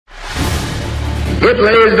It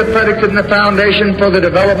lays the predicate and the foundation for the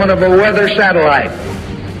development of a weather satellite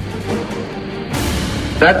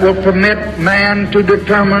that will permit man to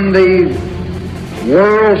determine the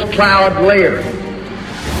world's cloud layer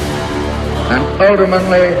and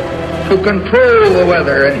ultimately to control the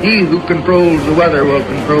weather, and he who controls the weather will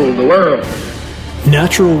control the world.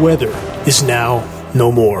 Natural weather is now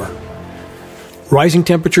no more. Rising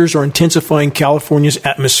temperatures are intensifying California's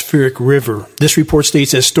atmospheric river. This report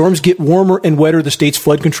states as storms get warmer and wetter, the state's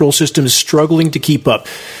flood control system is struggling to keep up.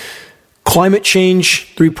 Climate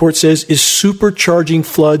change, the report says, is supercharging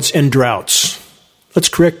floods and droughts. Let's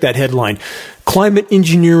correct that headline. Climate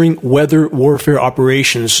engineering weather warfare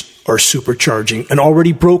operations are supercharging an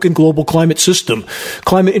already broken global climate system.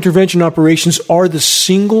 Climate intervention operations are the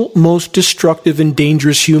single most destructive and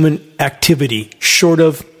dangerous human activity, short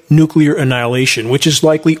of nuclear annihilation, which is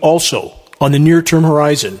likely also on the near-term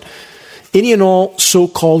horizon. Any and all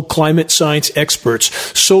so-called climate science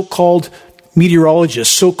experts, so-called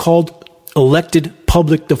meteorologists, so-called elected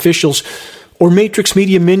public officials, or matrix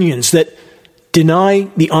media minions that deny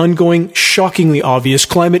the ongoing, shockingly obvious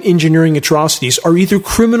climate engineering atrocities are either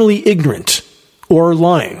criminally ignorant or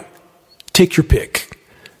lying. Take your pick.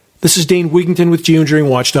 This is Dane Wigington with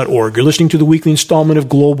geoengineeringwatch.org. You're listening to the weekly installment of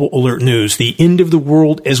Global Alert News, the end of the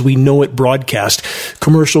world as we know it broadcast,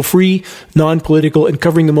 commercial-free, non-political, and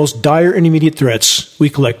covering the most dire and immediate threats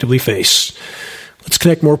we collectively face. Let's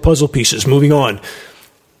connect more puzzle pieces. Moving on.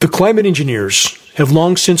 The climate engineers have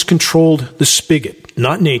long since controlled the spigot,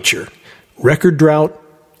 not nature. Record drought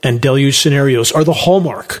and deluge scenarios are the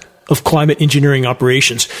hallmark of climate engineering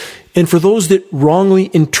operations. And for those that wrongly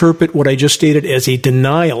interpret what I just stated as a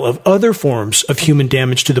denial of other forms of human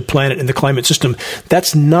damage to the planet and the climate system,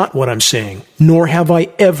 that's not what I'm saying, nor have I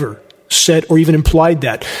ever said or even implied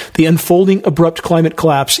that. The unfolding abrupt climate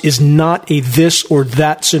collapse is not a this or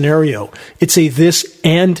that scenario. It's a this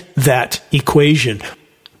and that equation.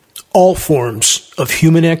 All forms of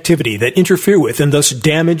human activity that interfere with and thus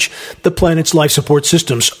damage the planet's life support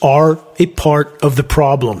systems are a part of the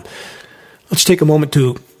problem. Let's take a moment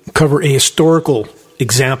to cover a historical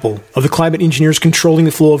example of the climate engineers controlling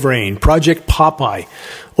the flow of rain. Project Popeye,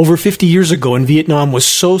 over 50 years ago in Vietnam, was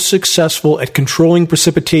so successful at controlling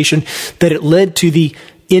precipitation that it led to the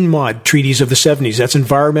INMOD treaties of the 70s. That's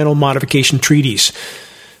environmental modification treaties.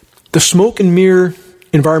 The smoke and mirror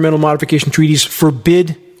environmental modification treaties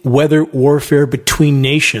forbid weather warfare between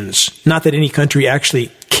nations. Not that any country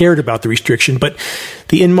actually cared about the restriction, but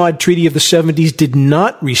the INMOD Treaty of the 70s did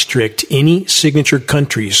not restrict any signature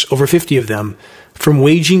countries, over 50 of them, from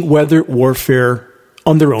waging weather warfare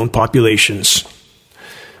on their own populations.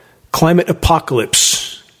 Climate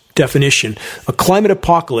apocalypse definition. A climate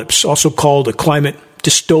apocalypse, also called a climate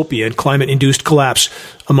dystopia and climate-induced collapse,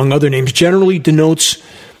 among other names, generally denotes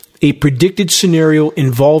a predicted scenario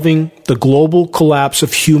involving the global collapse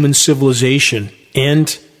of human civilization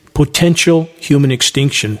and potential human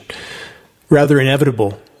extinction, rather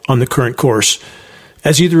inevitable on the current course,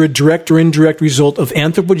 as either a direct or indirect result of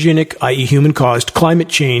anthropogenic, i.e. human-caused, climate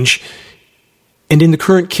change, and in the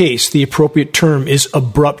current case, the appropriate term is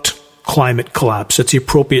abrupt climate collapse. That's the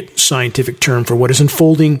appropriate scientific term for what is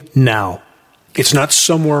unfolding now. It's not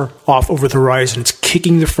somewhere off over the horizon. It's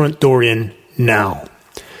kicking the front door in now.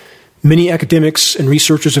 Many academics and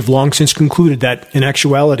researchers have long since concluded that, in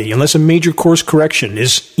actuality, unless a major course correction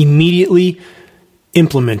is immediately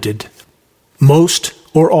implemented, most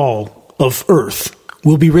or all of Earth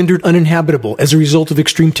will be rendered uninhabitable as a result of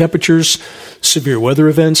extreme temperatures, severe weather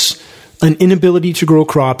events, an inability to grow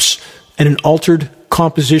crops, and an altered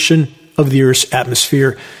composition of the Earth's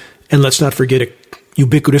atmosphere. And let's not forget a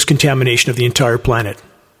ubiquitous contamination of the entire planet.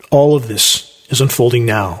 All of this is unfolding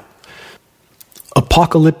now.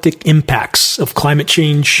 Apocalyptic impacts of climate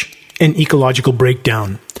change and ecological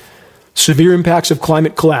breakdown. Severe impacts of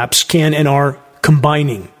climate collapse can and are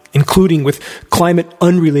combining, including with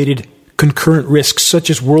climate-unrelated concurrent risks such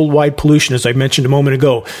as worldwide pollution, as I mentioned a moment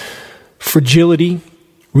ago, fragility,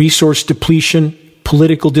 resource depletion,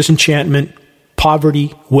 political disenchantment,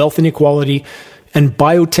 poverty, wealth inequality, and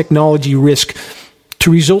biotechnology risk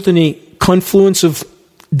to result in a confluence of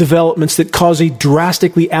developments that cause a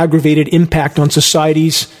drastically aggravated impact on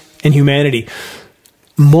societies and humanity.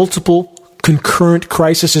 Multiple concurrent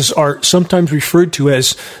crises are sometimes referred to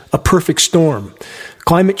as a perfect storm.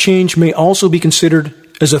 Climate change may also be considered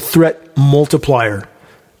as a threat multiplier.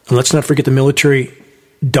 And let's not forget the military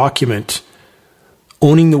document,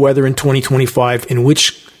 Owning the Weather in 2025, in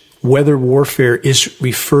which weather warfare is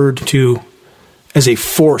referred to as a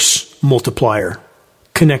force multiplier.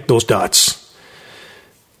 Connect those dots.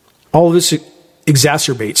 All of this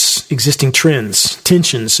exacerbates existing trends,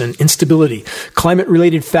 tensions, and instability.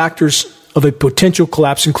 Climate-related factors of a potential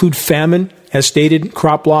collapse include famine, as stated,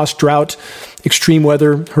 crop loss, drought, extreme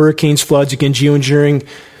weather, hurricanes, floods. Again, geoengineering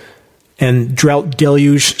and drought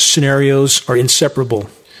deluge scenarios are inseparable.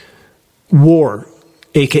 War,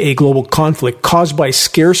 aka global conflict, caused by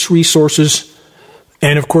scarce resources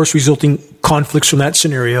and, of course, resulting conflicts from that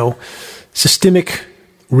scenario. Systemic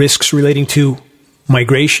risks relating to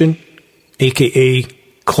migration, aka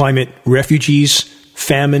climate refugees,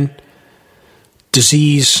 famine,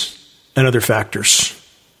 disease, and other factors.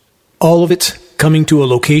 All of it coming to a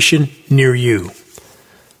location near you.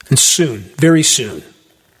 And soon, very soon,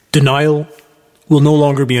 denial will no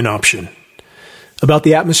longer be an option. About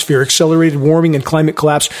the atmosphere, accelerated warming and climate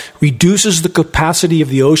collapse reduces the capacity of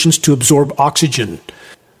the oceans to absorb oxygen.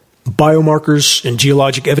 Biomarkers and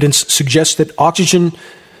geologic evidence suggest that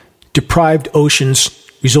oxygen-deprived oceans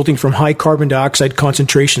resulting from high carbon dioxide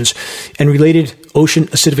concentrations and related ocean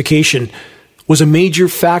acidification was a major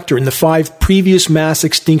factor in the 5 previous mass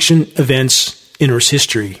extinction events in Earth's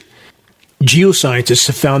history. Geoscientists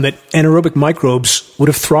have found that anaerobic microbes would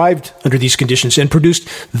have thrived under these conditions and produced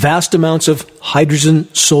vast amounts of hydrogen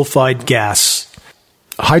sulfide gas.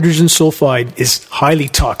 Hydrogen sulfide is highly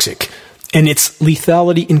toxic, and its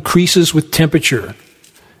lethality increases with temperature.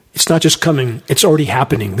 It's not just coming, it's already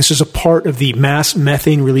happening. This is a part of the mass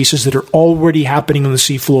methane releases that are already happening on the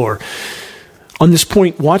seafloor. On this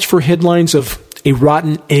point, watch for headlines of a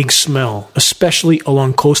rotten egg smell, especially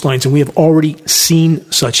along coastlines, and we have already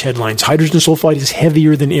seen such headlines. Hydrogen sulfide is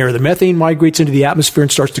heavier than air. The methane migrates into the atmosphere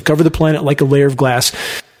and starts to cover the planet like a layer of glass,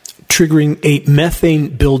 triggering a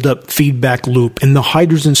methane buildup feedback loop. And the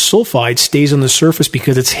hydrogen sulfide stays on the surface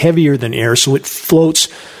because it's heavier than air, so it floats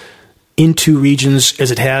into regions as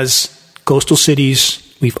it has coastal cities.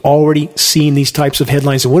 We've already seen these types of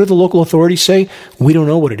headlines. And what do the local authorities say? We don't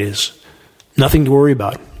know what it is. Nothing to worry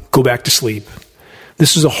about. Go back to sleep.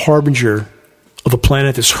 This is a harbinger of a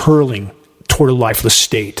planet that's hurling toward a lifeless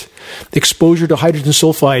state. Exposure to hydrogen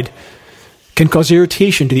sulfide can cause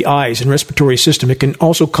irritation to the eyes and respiratory system. It can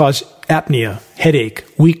also cause apnea, headache,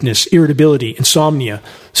 weakness, irritability, insomnia,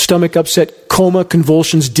 stomach upset, coma,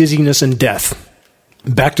 convulsions, dizziness, and death.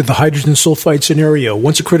 Back to the hydrogen sulfide scenario.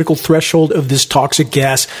 Once a critical threshold of this toxic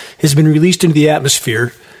gas has been released into the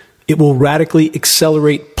atmosphere, it will radically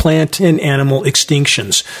accelerate plant and animal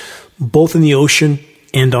extinctions, both in the ocean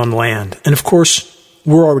and on land. And of course,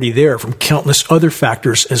 we're already there from countless other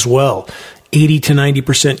factors as well. 80 to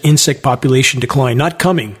 90% insect population decline, not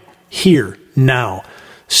coming, here, now.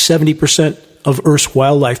 70% of Earth's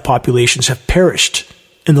wildlife populations have perished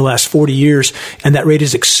in the last 40 years, and that rate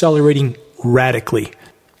is accelerating radically.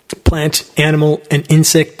 Plant, animal, and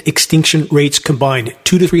insect extinction rates combined,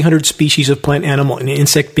 200 to 300 species of plant, animal, and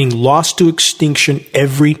insect being lost to extinction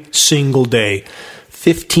every single day.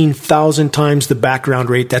 15,000 times the background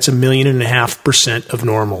rate. That's 1.5 million of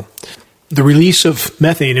normal. The release of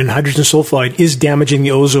methane and hydrogen sulfide is damaging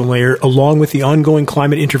the ozone layer, along with the ongoing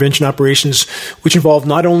climate intervention operations, which involve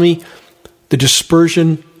not only the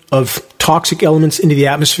dispersion of toxic elements into the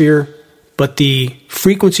atmosphere, but the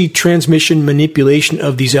frequency transmission manipulation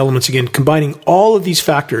of these elements, again, combining all of these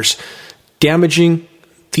factors, damaging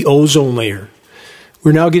the ozone layer.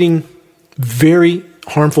 We're now getting very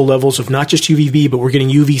harmful levels of not just UVB, but we're getting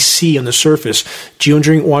UVC on the surface.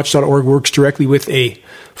 GeoengineeringWatch.org works directly with a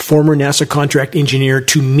former NASA contract engineer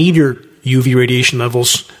to meter UV radiation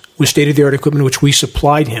levels with state-of-the-art equipment which we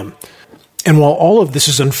supplied him. And while all of this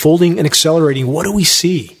is unfolding and accelerating, what do we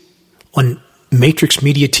see on Matrix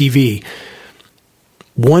Media TV?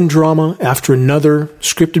 One drama after another,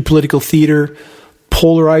 scripted political theater,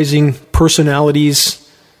 polarizing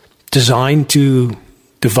personalities designed to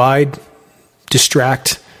divide,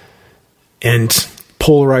 distract, and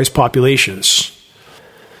polarize populations.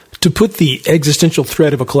 To put the existential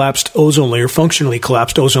threat of a collapsed ozone layer, functionally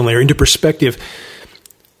collapsed ozone layer, into perspective,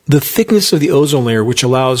 the thickness of the ozone layer, which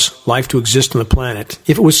allows life to exist on the planet,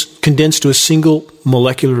 if it was condensed to a single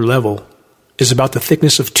molecular level, is about the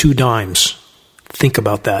thickness of 2 dimes. Think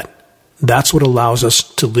about that. That's what allows us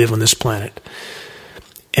to live on this planet.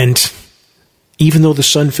 And even though the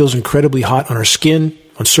sun feels incredibly hot on our skin,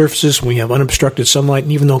 on surfaces, when we have unobstructed sunlight,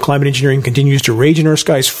 and even though climate engineering continues to rage in our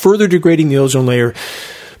skies, further degrading the ozone layer,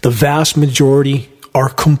 the vast majority are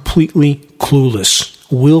completely clueless,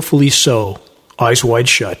 willfully so, eyes wide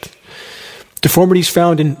shut. Deformities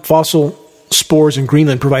found in fossil spores in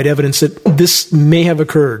Greenland provide evidence that this may have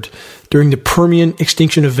occurred during the Permian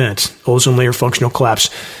extinction event, ozone layer functional collapse.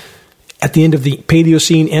 At the end of the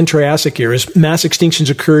Paleocene and Triassic eras, mass extinctions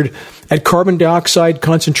occurred at carbon dioxide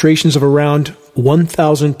concentrations of around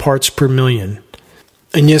 1,000 parts per million.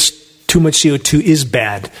 And yes, too much CO2 is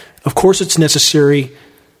bad. Of course, it's necessary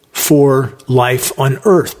for life on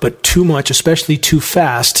Earth, but too much, especially too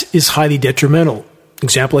fast, is highly detrimental.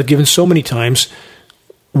 Example I've given so many times,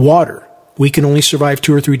 water. We can only survive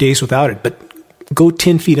 2 or 3 days without it, but go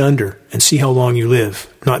 10 feet under and see how long you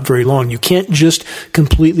live. Not very long. You can't just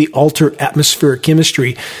completely alter atmospheric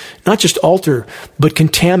chemistry, not just alter, but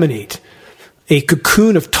contaminate. A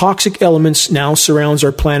cocoon of toxic elements now surrounds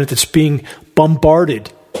our planet that's being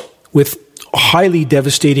bombarded with highly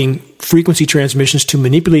devastating frequency transmissions to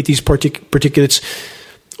manipulate these particulates.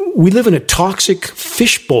 We live in a toxic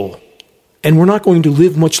fishbowl, and we're not going to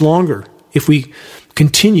live much longer if we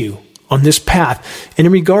continue on this path. And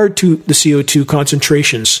in regard to the CO2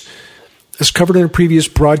 concentrations, as covered in a previous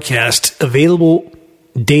broadcast, available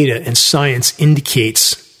data and science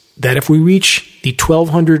indicates that if we reach the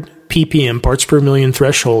 1200 ppm, parts per million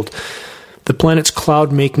threshold, the planet's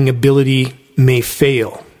cloud-making ability may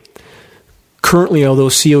fail. Currently, although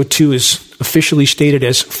CO2 is officially stated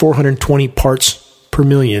as 420 parts per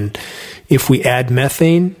million, if we add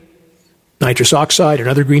methane, nitrous oxide, and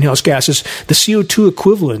other greenhouse gases, the CO2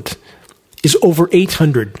 equivalent is over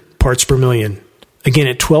 800 parts per million. Again,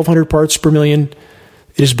 at 1,200 parts per million,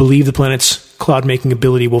 it is believed the planet's cloud-making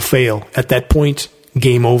ability will fail. At that point,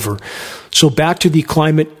 game over. So back to the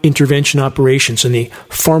climate intervention operations and the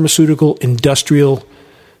pharmaceutical industrial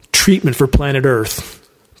treatment for planet Earth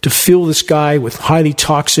to fill the sky with highly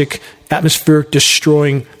toxic, atmospheric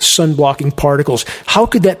destroying, sun-blocking particles. How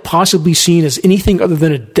could that possibly be seen as anything other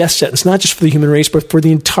than a death sentence, not just for the human race, but for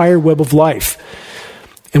the entire web of life?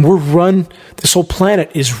 And this whole planet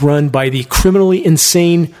is run by the criminally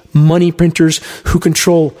insane money printers who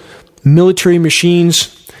control military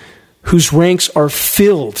machines, whose ranks are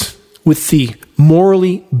filled with the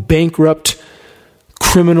morally bankrupt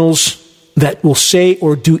criminals that will say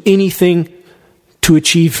or do anything to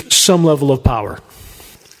achieve some level of power.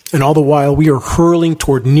 And all the while, we are hurling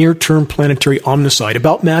toward near-term planetary omnicide.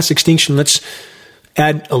 About mass extinction, let's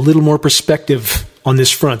add a little more perspective on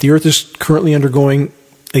this front. The Earth is currently undergoing,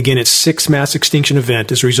 again, its 6th mass extinction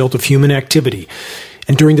event as a result of human activity.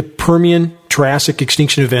 And during the Permian-Triassic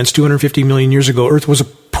extinction events 250 million years ago, Earth was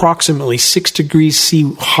approximately 6 degrees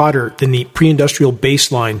C hotter than the pre-industrial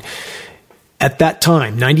baseline. At that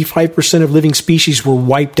time, 95% of living species were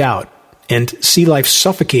wiped out, and sea life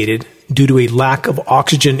suffocated due to a lack of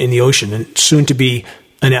oxygen in the ocean, and soon to be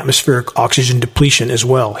an atmospheric oxygen depletion as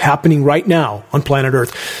well, happening right now on planet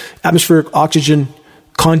Earth. Atmospheric oxygen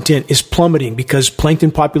content is plummeting because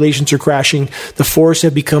plankton populations are crashing. The forests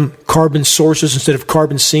have become carbon sources instead of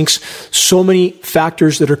carbon sinks. So many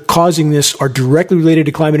factors that are causing this are directly related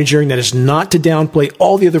to climate engineering. That is not to downplay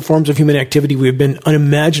all the other forms of human activity. We have been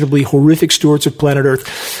unimaginably horrific stewards of planet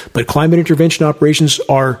Earth, but climate intervention operations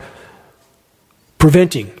are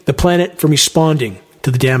preventing the planet from responding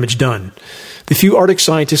to the damage done. The few Arctic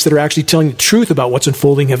scientists that are actually telling the truth about what's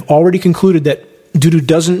unfolding have already concluded that due to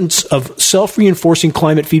dozens of self-reinforcing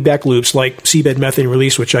climate feedback loops like seabed methane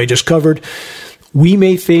release, which I just covered, we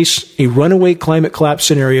may face a runaway climate collapse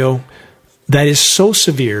scenario that is so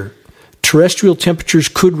severe, terrestrial temperatures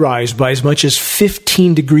could rise by as much as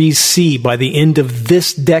 15 degrees C by the end of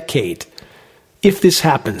this decade. If this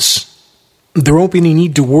happens, there won't be any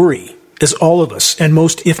need to worry, as all of us, and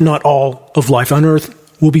most, if not all, of life on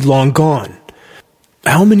Earth will be long gone.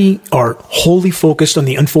 How many are wholly focused on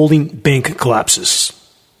the unfolding bank collapses?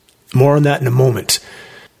 More on that in a moment.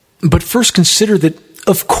 But first consider that,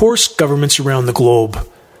 of course, governments around the globe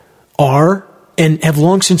are and have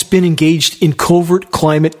long since been engaged in covert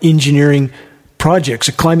climate engineering projects,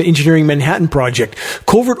 a climate engineering Manhattan Project.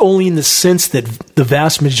 Covert only in the sense that the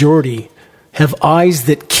vast majority have eyes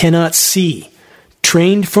that cannot see,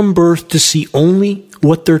 trained from birth to see only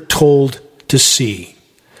what they're told to see.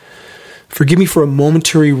 Forgive me for a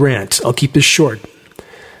momentary rant. I'll keep this short.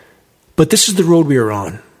 But this is the road we are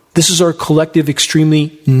on. This is our collective,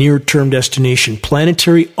 extremely near-term destination.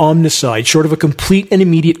 Planetary omnicide, short of a complete and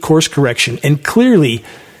immediate course correction. And clearly,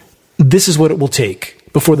 this is what it will take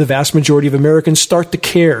before the vast majority of Americans start to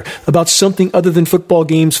care about something other than football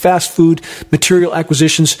games, fast food, material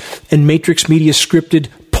acquisitions, and matrix media scripted,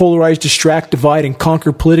 polarized, distract, divide, and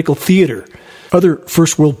conquer political theater. Other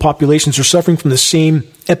first world populations are suffering from the same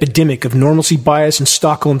epidemic of normalcy bias and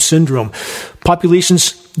Stockholm syndrome.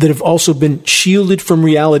 Populations that have also been shielded from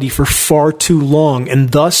reality for far too long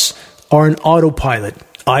and thus are in autopilot,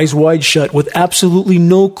 eyes wide shut, with absolutely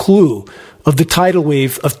no clue of the tidal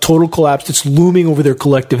wave of total collapse that's looming over their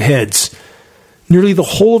collective heads. Nearly the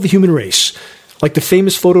whole of the human race, like the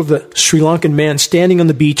famous photo of the Sri Lankan man standing on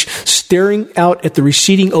the beach, staring out at the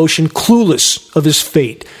receding ocean, clueless of his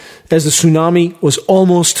fate, as the tsunami was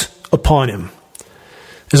almost upon him.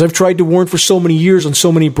 As I've tried to warn for so many years on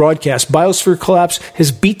so many broadcasts, biosphere collapse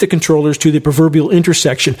has beat the controllers to the proverbial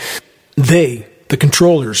intersection. They, the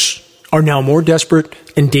controllers, are now more desperate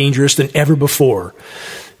and dangerous than ever before.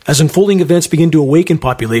 As unfolding events begin to awaken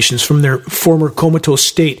populations from their former comatose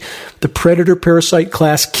state, the predator-parasite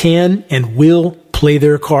class can and will play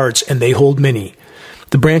their cards, and they hold many.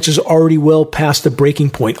 The branch is already well past the breaking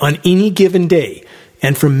point. On any given day,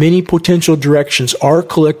 and from many potential directions, our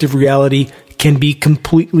collective reality can be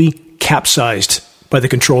completely capsized by the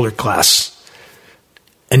controller class.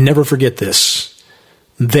 And never forget this.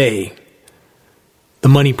 They, the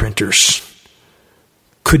money printers,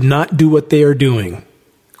 could not do what they are doing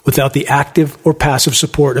without the active or passive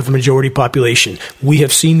support of the majority population. We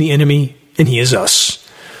have seen the enemy, and he is us.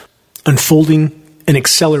 Unfolding and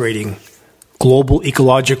accelerating global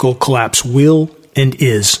ecological collapse will and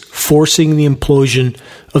is forcing the implosion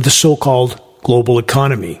of the so-called global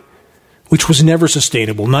economy, which was never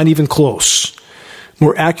sustainable, not even close.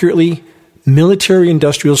 More accurately,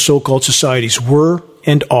 military-industrial so-called societies were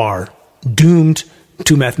and are doomed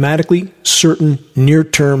to mathematically certain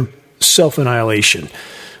near-term self-annihilation.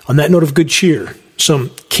 On that note of good cheer, some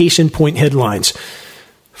case-in-point headlines.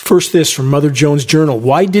 First, this from Mother Jones Journal.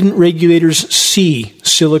 Why didn't regulators see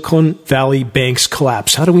Silicon Valley Bank's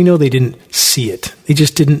collapse? How do we know they didn't see it? They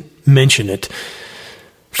just didn't mention it.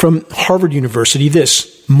 From Harvard University,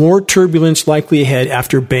 this. More turbulence likely ahead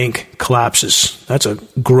after bank collapses. That's a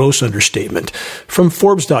gross understatement. From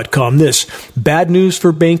Forbes.com, this. Bad news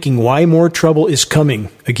for banking. Why more trouble is coming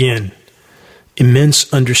again?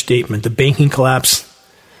 Immense understatement. The banking collapse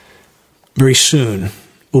very soon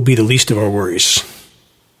will be the least of our worries.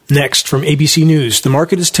 Next, from ABC News, the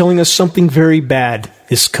market is telling us something very bad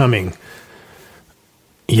is coming.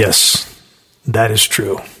 Yes, that is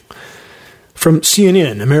true. From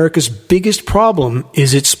CNN, America's biggest problem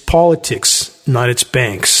is its politics, not its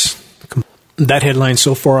banks. That headline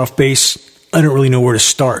so far off base, I don't really know where to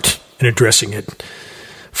start in addressing it.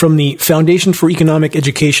 From the Foundation for Economic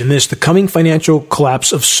Education, this, the coming financial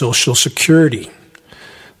collapse of Social Security.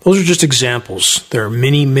 Those are just examples. There are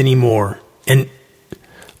many, many more. And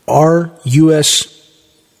our U.S.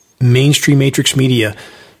 mainstream matrix media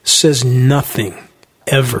says nothing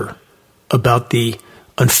ever about the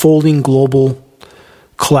unfolding global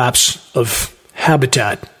collapse of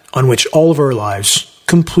habitat on which all of our lives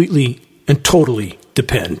completely and totally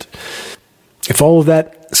depend. If all of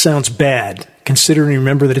that sounds bad, consider and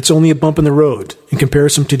remember that it's only a bump in the road in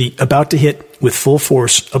comparison to the about to hit with full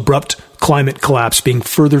force abrupt climate collapse being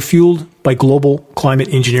further fueled by global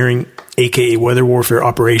climate engineering, aka weather warfare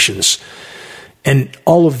operations. And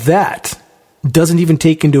all of that doesn't even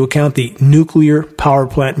take into account the nuclear power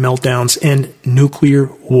plant meltdowns and nuclear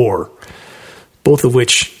war, both of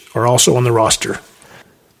which are also on the roster.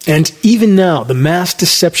 And even now, the mass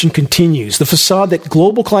deception continues. The facade that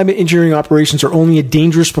global climate engineering operations are only a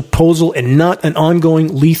dangerous proposal and not an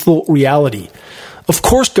ongoing lethal reality. Of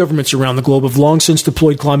course, governments around the globe have long since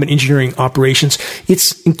deployed climate engineering operations.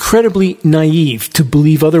 It's incredibly naive to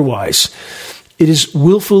believe otherwise. It is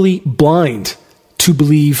willfully blind to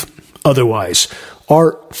believe otherwise.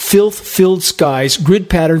 Our filth-filled skies, grid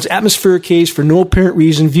patterns, atmospheric haze for no apparent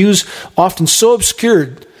reason, views often so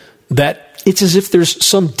obscured that it's as if there's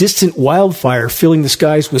some distant wildfire filling the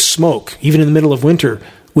skies with smoke, even in the middle of winter,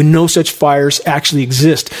 when no such fires actually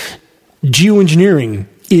exist. Geoengineering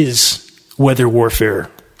is weather warfare.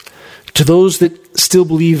 To those that still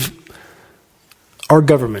believe our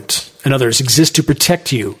government and others exist to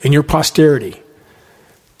protect you and your posterity,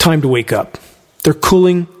 time to wake up. They're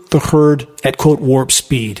cooling the herd at, quote, warp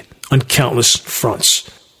speed on countless fronts.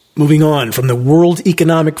 Moving on from the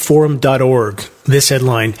worldeconomicforum.org, this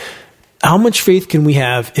headline, how much faith can we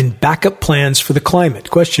have in backup plans for the climate? ?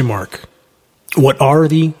 What are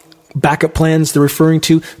the backup plans they're referring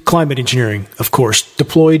to? Climate engineering, of course,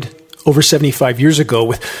 deployed over 75 years ago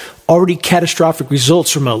with already catastrophic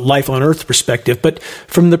results from a life on Earth perspective, but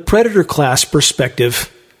from the predator class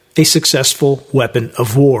perspective, a successful weapon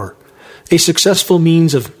of war. A successful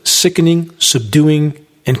means of sickening, subduing,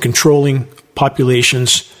 and controlling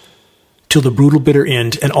populations till the brutal bitter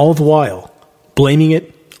end, and all the while blaming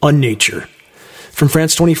it on nature. From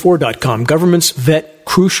France24.com, governments vet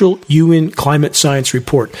crucial UN climate science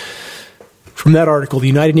report. From that article, the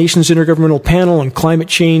United Nations Intergovernmental Panel on Climate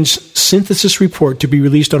Change synthesis report to be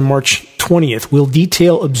released on March 20th will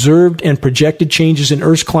detail observed and projected changes in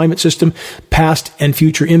Earth's climate system, past and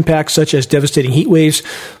future impacts such as devastating heat waves,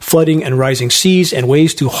 flooding and rising seas, and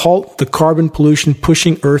ways to halt the carbon pollution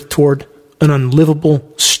pushing Earth toward an unlivable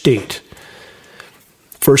state.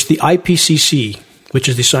 First, the IPCC which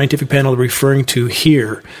is the scientific panel we're referring to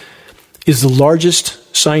here, is the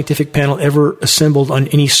largest scientific panel ever assembled on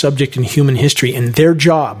any subject in human history, and their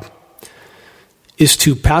job is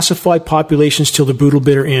to pacify populations till the brutal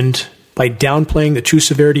bitter end by downplaying the true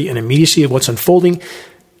severity and immediacy of what's unfolding,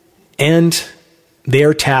 and they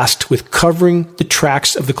are tasked with covering the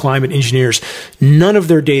tracks of the climate engineers. None of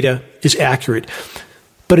their data is accurate,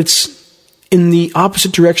 but it's in the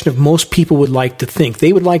opposite direction of most people would like to think.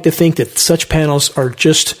 They would like to think that such panels are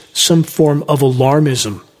just some form of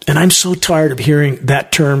alarmism. And I'm so tired of hearing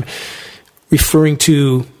that term referring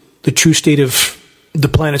to the true state of the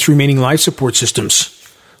planet's remaining life support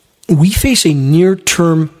systems. We face a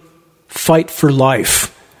near-term fight for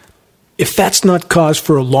life. If that's not cause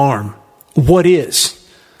for alarm, what is?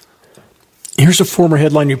 Here's a former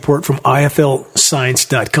headline report from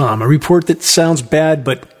IFLscience.com, a report that sounds bad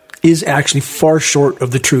but is actually far short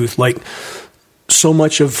of the truth, like so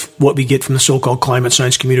much of what we get from the so-called climate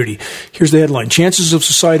science community. Here's the headline: chances of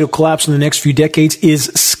societal collapse in the next few decades is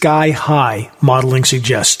sky high, modeling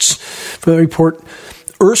suggests. For the report,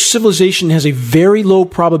 Earth's civilization has a very low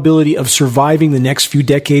probability of surviving the next few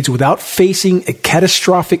decades without facing a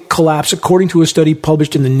catastrophic collapse, according to a study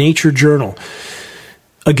published in the Nature journal.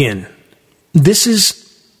 Again, this is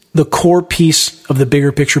the core piece of the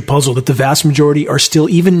bigger picture puzzle that the vast majority are still,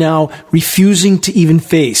 even now, refusing to even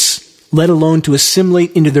face, let alone to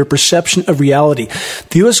assimilate into their perception of reality.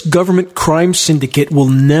 The U.S. government crime syndicate will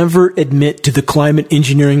never admit to the climate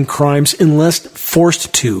engineering crimes unless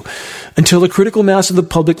forced to, until a critical mass of the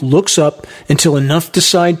public looks up, until enough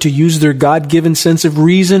decide to use their God-given sense of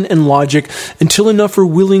reason and logic, until enough are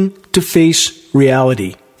willing to face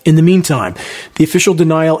reality. In the meantime, the official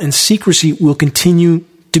denial and secrecy will continue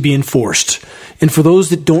to be enforced. And for those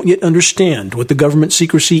that don't yet understand what the government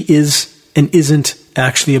secrecy is and isn't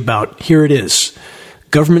actually about, here it is.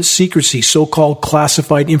 Government secrecy, so-called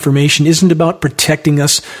classified information, isn't about protecting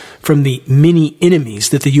us from the many enemies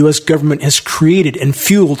that the U.S. government has created and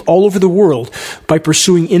fueled all over the world by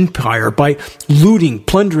pursuing empire, by looting,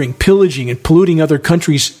 plundering, pillaging, and polluting other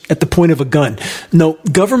countries at the point of a gun. No,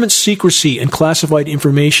 government secrecy and classified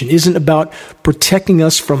information isn't about protecting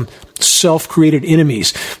us from self-created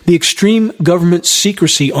enemies. The extreme government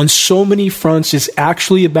secrecy on so many fronts is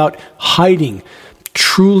actually about hiding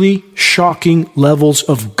truly shocking levels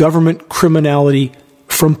of government criminality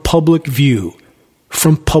from public view,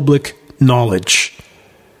 from public knowledge.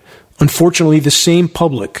 Unfortunately, the same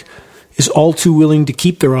public is all too willing to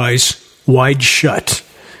keep their eyes wide shut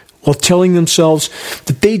while telling themselves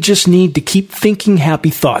that they just need to keep thinking happy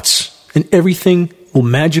thoughts and everything will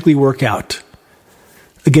magically work out.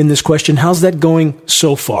 Again, this question, how's that going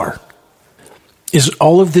so far? Is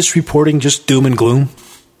all of this reporting just doom and gloom?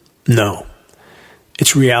 No.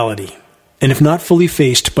 It's reality. And if not fully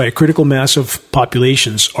faced by a critical mass of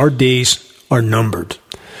populations, our days are numbered.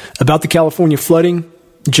 About the California flooding,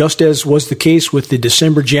 just as was the case with the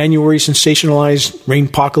December-January sensationalized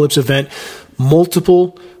rainpocalypse event,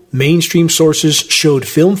 multiple mainstream sources showed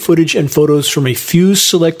film footage and photos from a few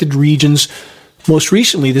selected regions, most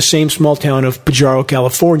recently the same small town of Pajaro,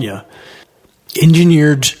 California.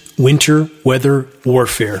 Engineered winter weather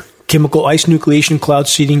warfare. Chemical ice nucleation cloud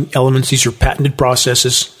seeding elements. These are patented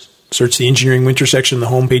processes. Search the engineering winter section on the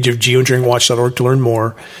homepage of geoengineeringwatch.org to learn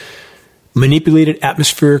more. Manipulated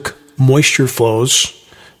atmospheric moisture flows.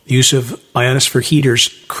 The use of ionosphere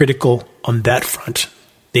heaters, critical on that front.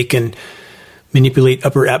 They can manipulate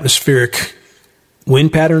upper atmospheric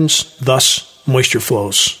wind patterns, thus moisture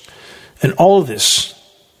flows. And all of this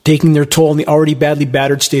taking their toll on the already badly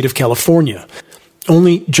battered state of California.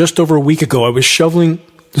 Only just over a week ago, I was shoveling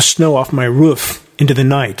the snow off my roof into the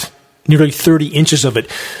night, nearly 30 inches of it,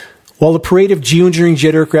 while the parade of geoengineering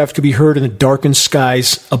jet aircraft could be heard in the darkened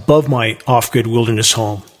skies above my off-grid wilderness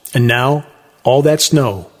home. And now, all that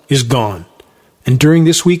snow is gone. And during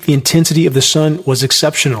this week, the intensity of the sun was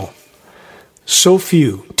exceptional. So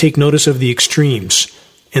few take notice of the extremes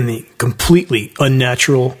and the completely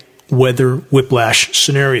unnatural weather whiplash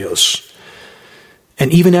scenarios.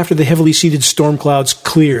 And even after the heavily seeded storm clouds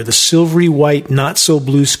clear, the silvery white,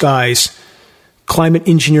 not-so-blue skies, climate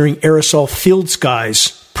engineering aerosol-filled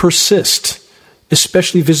skies persist,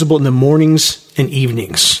 especially visible in the mornings and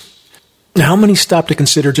evenings. Now, how many stop to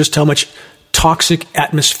consider just how much toxic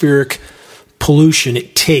atmospheric pollution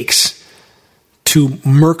it takes to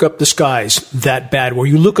murk up the skies that bad, where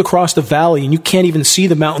you look across the valley and you can't even see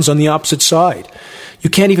the mountains on the opposite side. You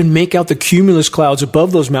can't even make out the cumulus clouds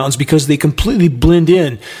above those mountains because they completely blend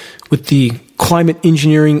in with the climate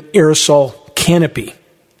engineering aerosol canopy.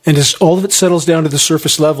 And as all of it settles down to the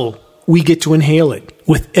surface level, we get to inhale it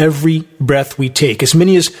with every breath we take. As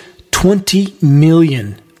many as 20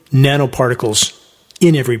 million nanoparticles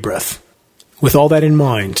in every breath. With all that in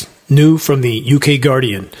mind, new from the UK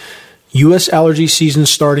Guardian, U.S. allergy season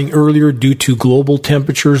starting earlier due to global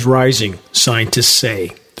temperatures rising, scientists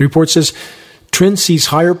say. The report says trend sees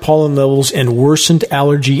higher pollen levels and worsened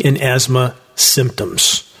allergy and asthma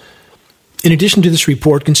symptoms. In addition to this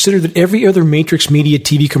report, consider that every other Matrix Media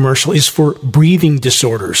TV commercial is for breathing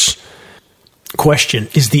disorders. Question,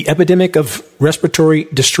 is the epidemic of respiratory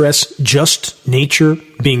distress just nature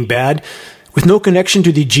being bad, with no connection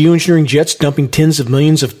to the geoengineering jets dumping tens of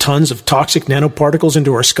millions of tons of toxic nanoparticles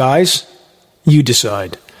into our skies? You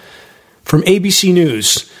decide. From ABC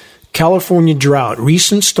News, California drought.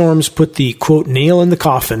 Recent storms put the, quote, nail in the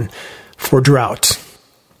coffin for drought.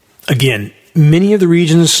 Again, many of the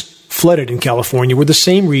regions flooded in California were the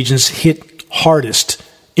same regions hit hardest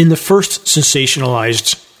in the first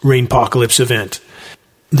sensationalized rainpocalypse event.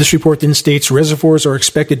 This report then states reservoirs are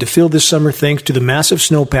expected to fill this summer thanks to the massive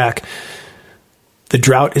snowpack. The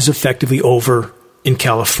drought is effectively over in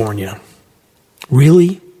California.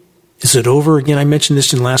 Really? Is it over? Again, I mentioned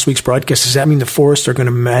this in last week's broadcast. Does that mean the forests are going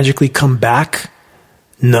to magically come back?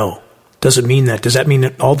 No. Doesn't mean that. Does that mean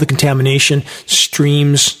that all the contamination,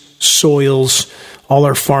 streams, soils, all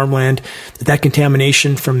our farmland, that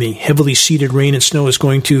contamination from the heavily seeded rain and snow is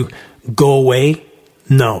going to go away?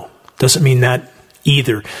 No. Doesn't mean that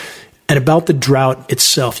either. And about the drought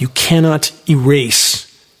itself, you cannot erase,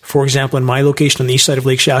 for example, in my location on the east side of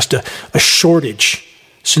Lake Shasta, a shortage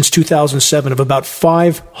since 2007 of about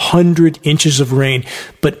 500 inches of rain.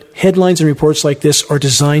 But headlines and reports like this are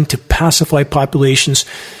designed to pacify populations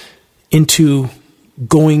into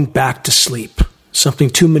going back to sleep, something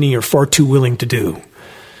too many are far too willing to do.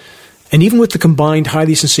 And even with the combined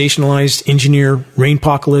highly sensationalized engineer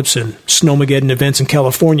rainpocalypse and snowmageddon events in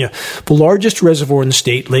California, the largest reservoir in the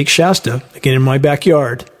state, Lake Shasta, again in my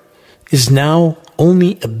backyard, is now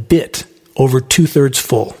only a bit over 2/3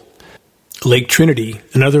 full. Lake Trinity,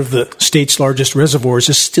 another of the state's largest reservoirs,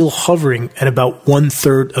 is still hovering at about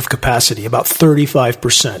 1/3 of capacity, about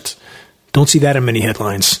 35%. Don't see that in many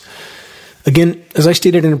headlines. Again, as I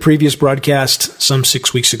stated in a previous broadcast some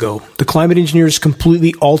 6 weeks ago, the climate engineers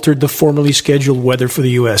completely altered the formerly scheduled weather for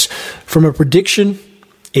the U.S. from a prediction,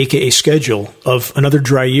 aka schedule, of another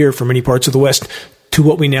dry year for many parts of the West to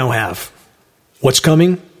what we now have. What's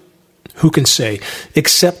coming? Who can say?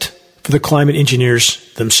 Except for the climate engineers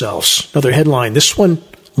themselves. Another headline, this one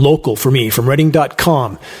local for me, from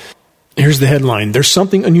Reading.com. Here's the headline. There's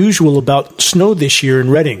something unusual about snow this year in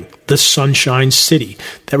Reading, the Sunshine City.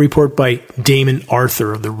 That report by Damon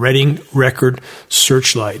Arthur of the Reading Record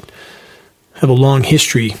Searchlight. I have a long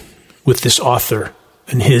history with this author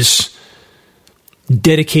and his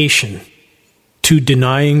dedication to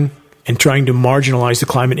denying and trying to marginalize the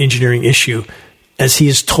climate engineering issue as he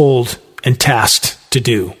is told and tasked to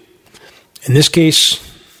do. In this case,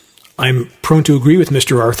 I'm prone to agree with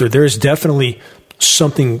Mr. Arthur. There is definitely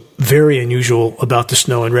something very unusual about the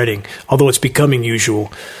snow in Reading, although it's becoming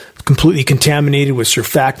usual. Completely contaminated with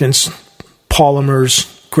surfactants, polymers,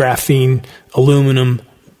 graphene, aluminum,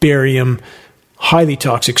 barium, highly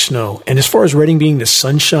toxic snow. And as far as Reading being the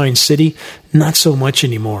Sunshine City, not so much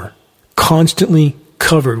anymore. Constantly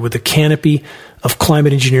covered with a canopy of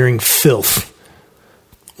climate engineering filth.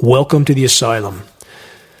 Welcome to the asylum.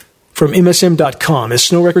 From MSM.com, as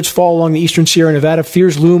snow records fall along the eastern Sierra Nevada,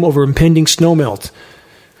 fears loom over impending snowmelt.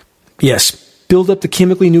 Yes, build up the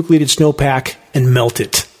chemically nucleated snowpack and melt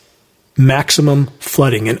it. Maximum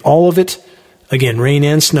flooding, and all of it, again, rain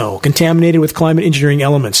and snow, contaminated with climate engineering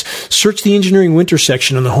elements. Search the engineering winter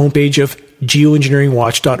section on the homepage of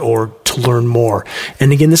geoengineeringwatch.org to learn more.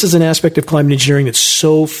 And again, this is an aspect of climate engineering that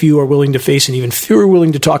so few are willing to face and even fewer are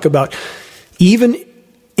willing to talk about, even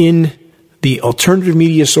in the alternative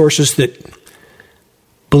media sources that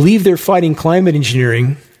believe they're fighting climate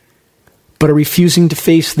engineering, but are refusing to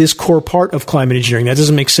face this core part of climate engineering. That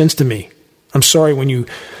doesn't make sense to me. I'm sorry, when you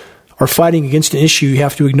are fighting against an issue, you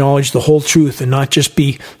have to acknowledge the whole truth and not just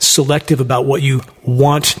be selective about what you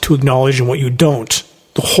want to acknowledge and what you don't.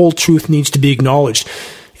 The whole truth needs to be acknowledged.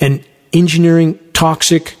 And engineering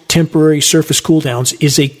toxic temporary surface cooldowns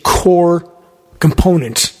is a core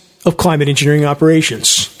component of climate engineering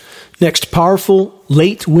operations. Next, powerful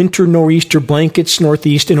late winter nor'easter blankets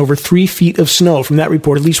northeast and over 3 feet of snow. From that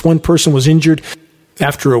report, at least one person was injured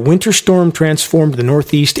after a winter storm transformed the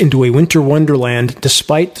Northeast into a winter wonderland,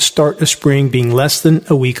 despite the start of spring being less than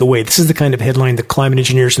a week away. This is the kind of headline the climate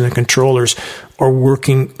engineers and the controllers are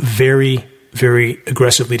working very, very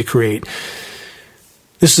aggressively to create.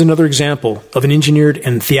 This is another example of an engineered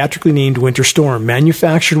and theatrically named winter storm,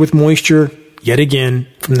 manufactured with moisture, yet again,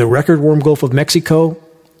 from the record warm Gulf of Mexico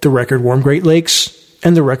the record warm Great Lakes,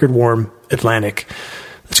 and the record warm Atlantic.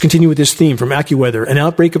 Let's continue with this theme from AccuWeather. An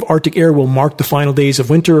outbreak of Arctic air will mark the final days of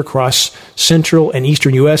winter across central and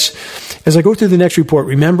eastern U.S. As I go through the next report,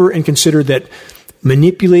 remember and consider that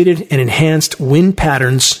manipulated and enhanced wind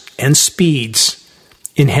patterns and speeds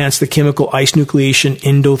enhance the chemical ice nucleation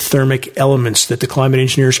endothermic elements that the climate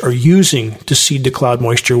engineers are using to seed the cloud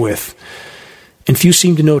moisture with. And few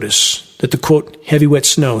seem to notice that the, quote, heavy wet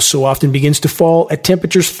snow so often begins to fall at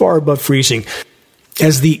temperatures far above freezing.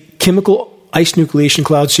 As the chemical ice nucleation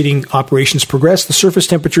cloud seeding operations progress, the surface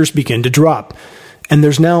temperatures begin to drop. And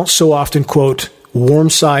there's now so often, quote, warm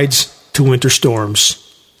sides to winter storms.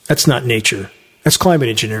 That's not nature. That's climate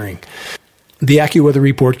engineering. The AccuWeather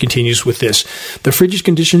report continues with this. The frigid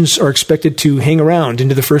conditions are expected to hang around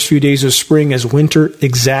into the first few days of spring as winter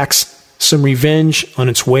exacts some revenge on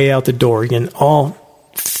its way out the door. Again, all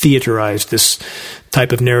theaterized, this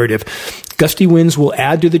type of narrative. Gusty winds will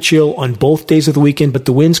add to the chill on both days of the weekend, but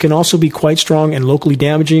the winds can also be quite strong and locally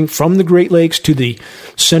damaging. From the Great Lakes to the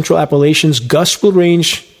central Appalachians, gusts will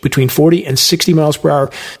range between 40 and 60 miles per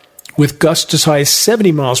hour, with gusts as high as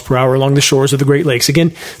 70 miles per hour along the shores of the Great Lakes. Again,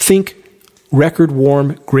 think record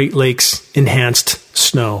warm Great Lakes enhanced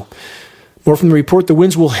snow. More from the report, the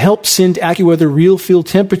winds will help send AccuWeather real field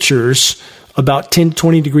temperatures about 10 to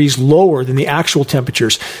 20 degrees lower than the actual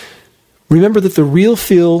temperatures. Remember that the real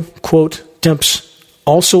feel, quote, temps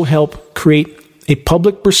also help create a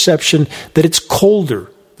public perception that it's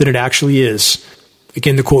colder than it actually is.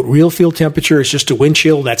 Again, the, quote, real field temperature is just a wind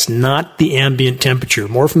chill. That's not the ambient temperature.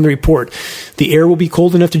 More from the report. The air will be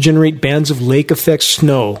cold enough to generate bands of lake effect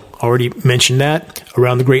snow. Already mentioned that.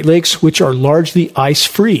 Around the Great Lakes, which are largely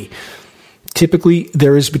ice-free. Typically,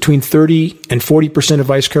 there is between 30 and 40% of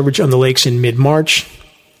ice coverage on the lakes in mid-March.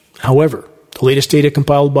 However, the latest data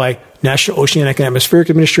compiled by National Oceanic and Atmospheric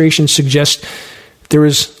Administration suggests there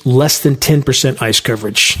is less than 10% ice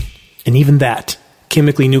coverage. And even that,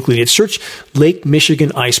 chemically nucleated. Search Lake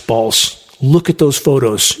Michigan ice balls. Look at those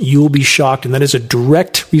photos. You will be shocked, and that is a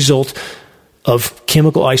direct result of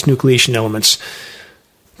chemical ice nucleation elements.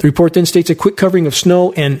 The report then states a quick covering of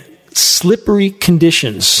snow and slippery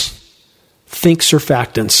conditions. Think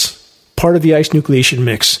surfactants, part of the ice nucleation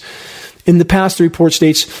mix. In the past, the report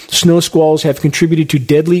states snow squalls have contributed to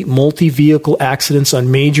deadly multi-vehicle accidents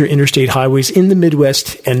on major interstate highways in the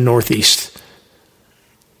Midwest and Northeast.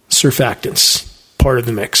 Surfactants, part of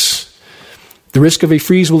the mix. The risk of a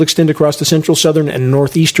freeze will extend across the central, southern, and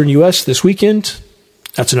northeastern U.S. this weekend.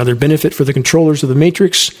 That's another benefit for the controllers of the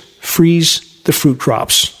matrix. Freeze the fruit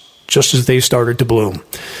crops, just as they've started to bloom.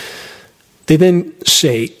 They then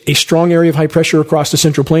say a strong area of high pressure across the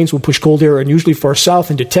Central Plains will push cold air unusually far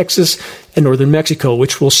south into Texas and northern Mexico,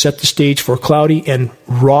 which will set the stage for cloudy and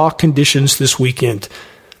raw conditions this weekend.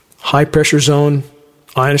 High pressure zone,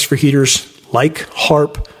 ionosphere heaters like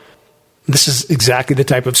HAARP. This is exactly the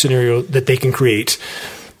type of scenario that they can create.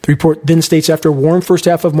 The report then states after a warm first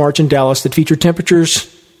half of March in Dallas that featured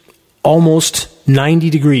temperatures almost 90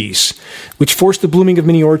 degrees, which forced the blooming of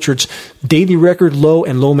many orchards, daily record low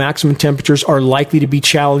and low maximum temperatures are likely to be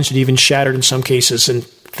challenged and even shattered in some cases. And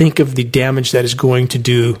think of the damage that is going to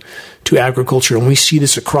do to agriculture. And we see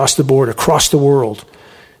this across the board, across the world,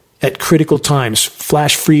 at critical times.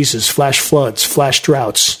 Flash freezes, flash floods, flash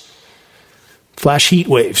droughts, flash heat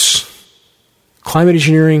waves. Climate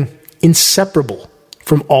engineering, inseparable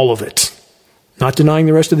from all of it. Not denying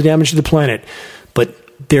the rest of the damage to the planet, but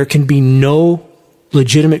there can be no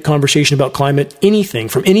legitimate conversation about climate, anything,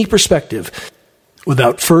 from any perspective,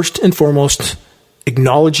 without first and foremost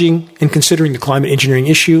acknowledging and considering the climate engineering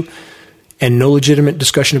issue, and no legitimate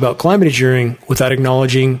discussion about climate engineering without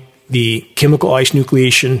acknowledging the chemical ice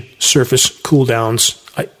nucleation surface cool downs,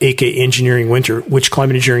 aka engineering winter, which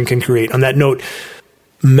climate engineering can create. On that note,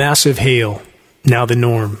 massive hail, now the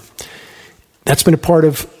norm. That's been a part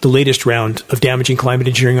of the latest round of damaging climate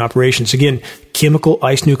engineering operations. Again, chemical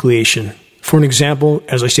ice nucleation. For an example,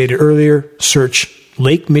 as I stated earlier, search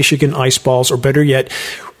Lake Michigan ice balls, or better yet,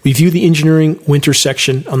 review the engineering winter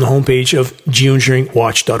section on the homepage of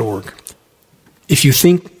geoengineeringwatch.org. If you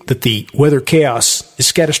think that the weather chaos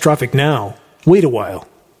is catastrophic now, wait a while.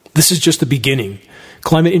 This is just the beginning.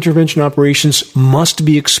 Climate intervention operations must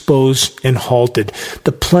be exposed and halted.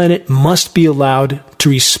 The planet must be allowed to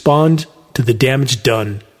respond to the damage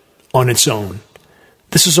done on its own.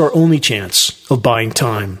 This is our only chance of buying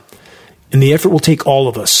time. And the effort will take all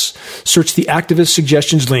of us. Search the activist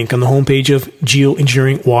suggestions link on the homepage of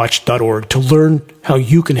geoengineeringwatch.org to learn how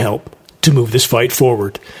you can help to move this fight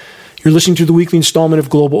forward. You're listening to the weekly installment of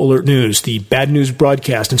Global Alert News, the Bad News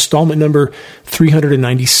Broadcast, installment number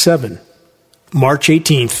 397, March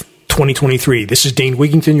 18th, 2020. 2023. This is Dane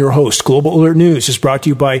Wigington, your host. Global Alert News is brought to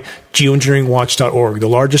you by geoengineeringwatch.org, the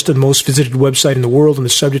largest and most visited website in the world on the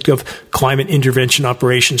subject of climate intervention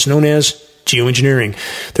operations, known as geoengineering.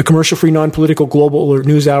 The commercial-free, non-political Global Alert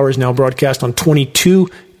News Hour is now broadcast on 22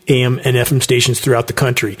 AM and FM stations throughout the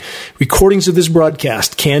country. Recordings of this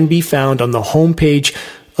broadcast can be found on the homepage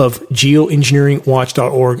of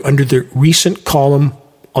geoengineeringwatch.org under the recent column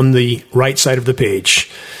on the right side of the page.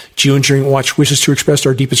 Geoengineering Watch wishes to express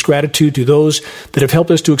our deepest gratitude to those that have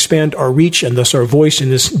helped us to expand our reach and thus our voice in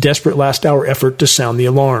this desperate last-hour effort to sound the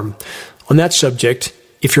alarm. On that subject,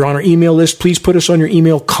 if you're on our email list, please put us on your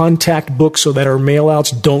email contact book so that our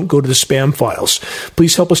mailouts don't go to the spam files.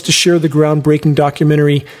 Please help us to share the groundbreaking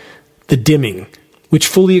documentary, The Dimming, which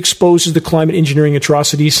fully exposes the climate engineering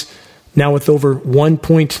atrocities, now with over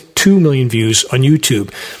 1.2 million views on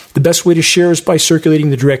YouTube. The best way to share is by circulating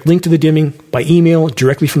the direct link to The Dimming by email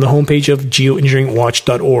directly from the homepage of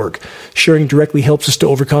geoengineeringwatch.org. Sharing directly helps us to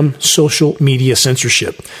overcome social media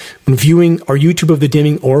censorship. When viewing our YouTube of The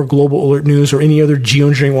Dimming or Global Alert News or any other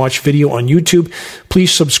Geoengineering Watch video on YouTube,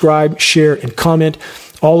 please subscribe, share, and comment,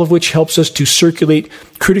 all of which helps us to circulate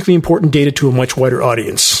critically important data to a much wider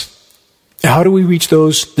audience. How do we reach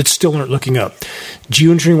those that still aren't looking up?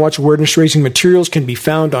 Geoengineering Watch awareness-raising materials can be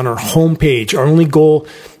found on our homepage. Our only goal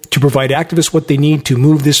to provide activists what they need to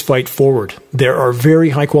move this fight forward. There are very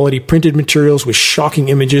high-quality printed materials with shocking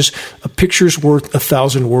images. A picture's worth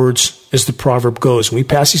 1,000 words, as the proverb goes. And we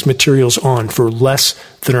pass these materials on for less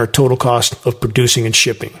than our total cost of producing and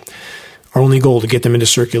shipping. Our only goal to get them into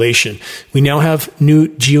circulation. We now have new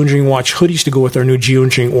Geoengineering Watch hoodies to go with our new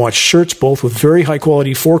Geoengineering Watch shirts, both with very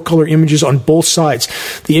high-quality 4-color images on both sides.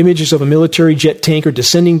 The images of a military jet tanker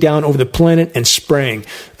descending down over the planet and spraying.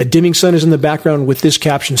 A dimming sun is in the background with this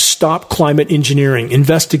caption, "Stop Climate Engineering,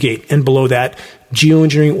 Investigate," and below that,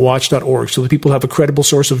 geoengineeringwatch.org, so that people have a credible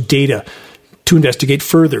source of data to investigate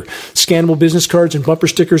further. Scannable business cards and bumper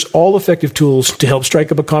stickers, all effective tools to help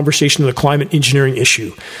strike up a conversation on the climate engineering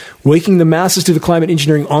issue. Waking the masses to the climate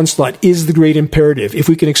engineering onslaught is the great imperative. If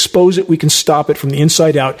we can expose it, we can stop it from the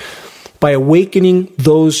inside out by awakening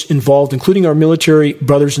those involved, including our military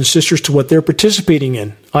brothers and sisters, to what they're participating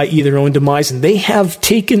in, i.e. their own demise. And they have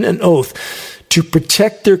taken an oath to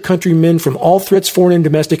protect their countrymen from all threats, foreign and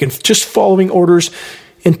domestic, and just following orders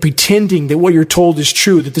and pretending that what you're told is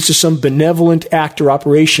true, that this is some benevolent act or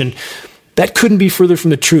operation, that couldn't be further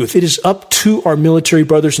from the truth. It is up to our military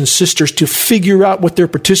brothers and sisters to figure out what they're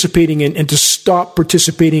participating in and to stop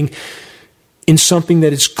participating in something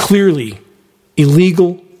that is clearly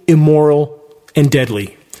illegal, immoral, and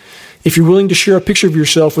deadly. If you're willing to share a picture of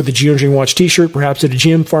yourself with a Geoengineering Watch t-shirt, perhaps at a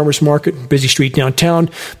gym, farmer's market, busy street downtown,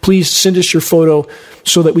 please send us your photo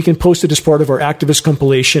so that we can post it as part of our activist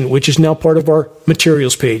compilation, which is now part of our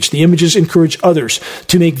materials page. The images encourage others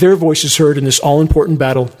to make their voices heard in this all-important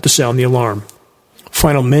battle to sound the alarm.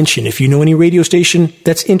 Final mention, if you know any radio station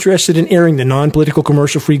that's interested in airing the non-political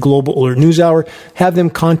commercial-free Global Alert News Hour, have them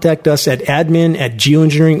contact us at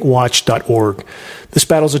admin@geoengineeringwatch.org. This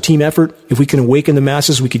battle's a team effort. If we can awaken the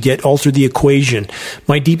masses, we could yet alter the equation.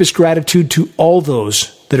 My deepest gratitude to all those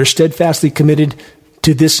that are steadfastly committed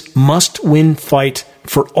to this must-win fight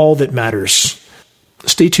for all that matters.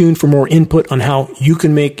 Stay tuned for more input on how you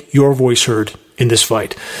can make your voice heard in this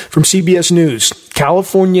fight. From CBS News,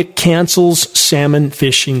 California cancels salmon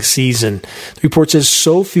fishing season. The report says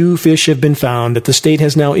so few fish have been found that the state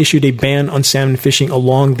has now issued a ban on salmon fishing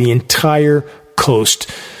along the entire coast.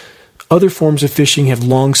 Other forms of fishing have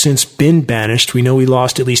long since been banished. We know we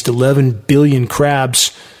lost at least 11 billion crabs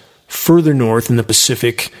further north in the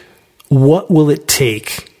Pacific. What will it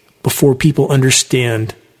take before people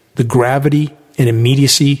understand the gravity and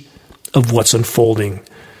immediacy of what's unfolding?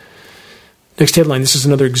 Next headline, this is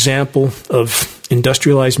another example of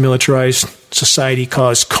industrialized, militarized society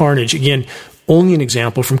caused carnage. Again, only an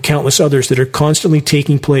example from countless others that are constantly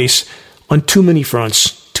taking place on too many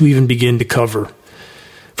fronts to even begin to cover.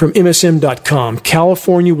 From MSM.com,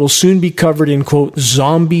 California will soon be covered in, quote,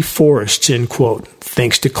 zombie forests, end quote,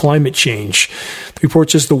 thanks to climate change. The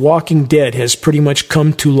report says The Walking Dead has pretty much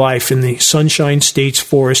come to life in the Sunshine State's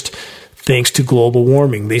forest thanks to global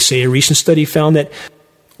warming. They say a recent study found that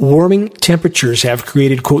warming temperatures have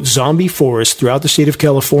created, quote, zombie forests throughout the state of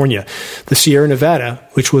California. The Sierra Nevada,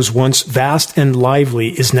 which was once vast and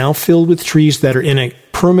lively, is now filled with trees that are in a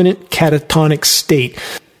permanent catatonic state.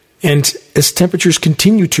 And as temperatures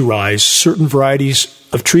continue to rise, certain varieties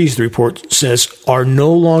of trees, the report says, are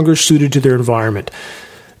no longer suited to their environment.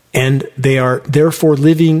 And they are therefore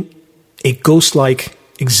living a ghost-like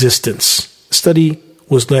existence. The study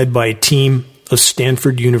was led by a team of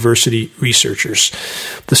Stanford University researchers.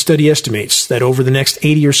 The study estimates that over the next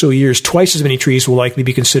 80 or so years, twice as many trees will likely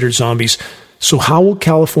be considered zombies. So how will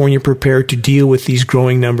California prepare to deal with these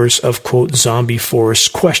growing numbers of, quote, zombie forests, ?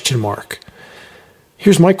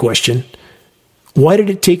 Here's my question. Why did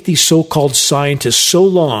it take these so-called scientists so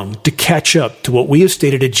long to catch up to what we have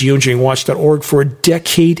stated at geoengineeringwatch.org for a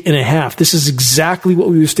decade and a half? This is exactly what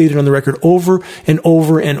we have stated on the record over and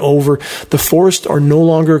over and over. The forests are no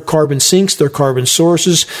longer carbon sinks, they're carbon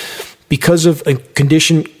sources. Because of a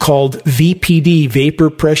condition called VPD, vapor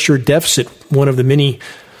pressure deficit, one of the many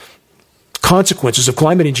consequences of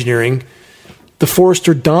climate engineering, the forests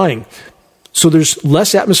are dying. So there's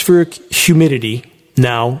less atmospheric humidity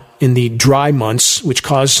now in the dry months, which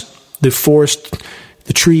cause the forest,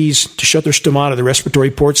 the trees, to shut their stomata, the respiratory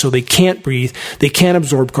ports, so they can't breathe, they can't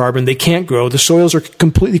absorb carbon, they can't grow. The soils are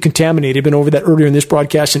completely contaminated. I've been over that earlier in this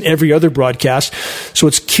broadcast and every other broadcast. So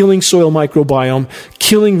it's killing soil microbiome,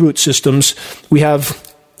 killing root systems. We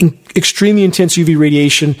have extremely intense UV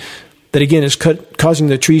radiation that, again, is causing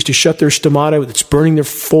the trees to shut their stomata. That's burning their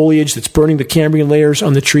foliage, that's burning the Cambrian layers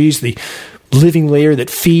on the trees, the living layer that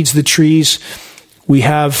feeds the trees. We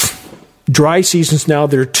have dry seasons now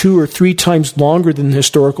that are 2 or 3 times longer than the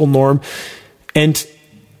historical norm, and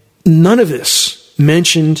none of this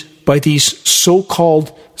mentioned by these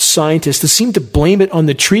so-called scientists that seem to blame it on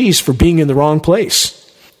the trees for being in the wrong place.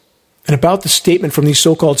 And about the statement from these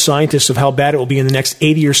so-called scientists of how bad it will be in the next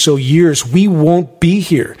 80 or so years, we won't be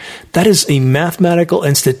here. That is a mathematical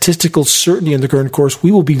and statistical certainty in the current course.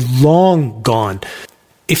 We will be long gone.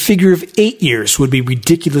 A figure of 8 years would be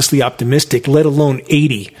ridiculously optimistic, let alone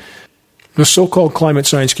 80. The so-called climate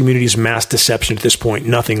science community is mass deception at this point,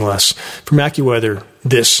 nothing less. From AccuWeather,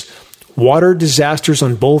 this: water disasters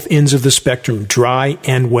on both ends of the spectrum, dry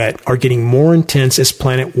and wet, are getting more intense as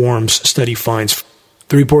planet warms, study finds.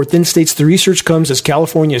 The report then states the research comes as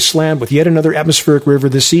California is slammed with yet another atmospheric river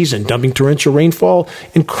this season, dumping torrential rainfall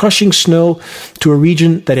and crushing snow to a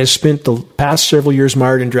region that has spent the past several years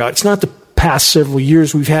mired in drought. It's not the past several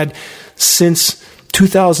years. We've had since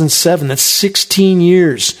 2007. That's 16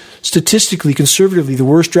 years. Statistically, conservatively, the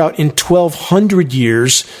worst drought in 1,200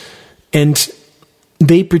 years. And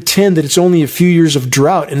they pretend that it's only a few years of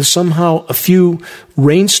drought, and somehow a few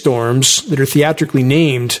rainstorms that are theatrically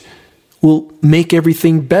named will make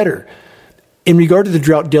everything better. In regard to the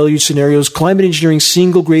drought deluge scenarios, climate engineering's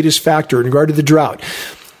single greatest factor in regard to the drought,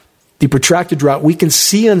 the protracted drought, we can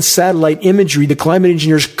see on satellite imagery the climate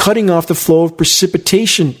engineers cutting off the flow of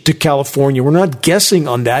precipitation to California. We're not guessing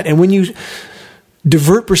on that. And when you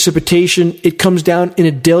divert precipitation, it comes down in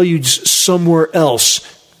a deluge somewhere else.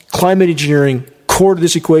 Climate engineering, core to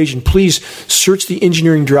this equation. Please search the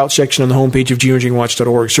engineering drought section on the homepage of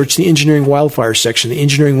geoengineeringwatch.org. Search the engineering wildfire section, the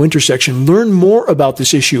engineering winter section. Learn more about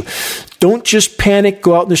this issue. Don't just panic,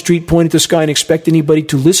 go out in the street, point at the sky, and expect anybody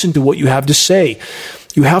to listen to what you have to say.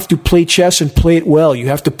 You have to play chess and play it well. You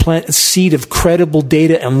have to plant a seed of credible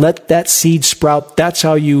data and let that seed sprout. That's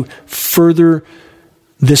how you further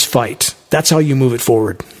this fight. That's how you move it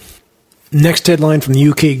forward. Next headline from the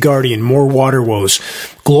UK Guardian, more water woes.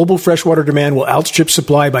 Global freshwater demand will outstrip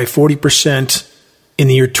supply by 40% in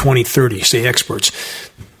the year 2030, say experts.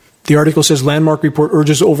 The article says Landmark Report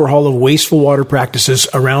urges overhaul of wasteful water practices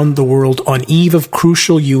around the world on eve of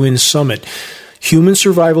crucial UN summit. Human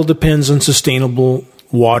survival depends on sustainable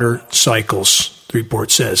water cycles, the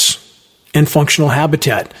report says, and functional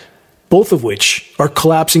habitat, both of which are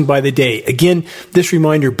collapsing by the day. Again, this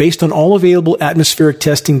reminder, based on all available atmospheric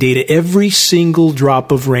testing data, every single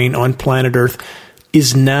drop of rain on planet Earth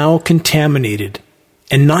is now contaminated,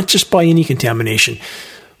 and not just by any contamination,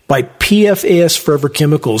 by PFAS forever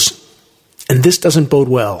chemicals, and this doesn't bode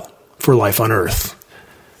well for life on Earth.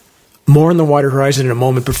 More on the wider horizon in a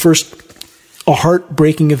moment, but first, a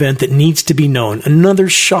heartbreaking event that needs to be known. Another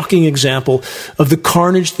shocking example of the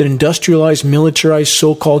carnage that industrialized, militarized,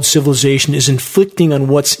 so-called civilization is inflicting on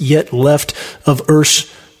what's yet left of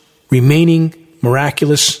Earth's remaining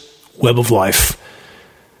miraculous web of life.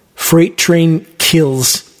 Freight train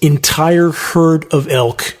kills entire herd of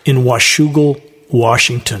elk in Washougal,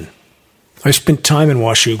 Washington. I spent time in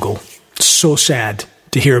Washougal. It's so sad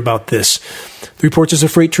to hear about this. The report says a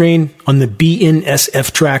freight train on the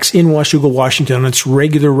BNSF tracks in Washougal, Washington, on its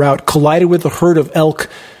regular route, collided with a herd of elk,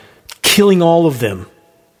 killing all of them,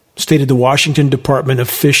 stated the Washington Department of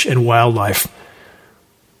Fish and Wildlife.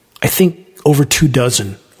 I think over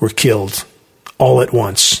 24 were killed all at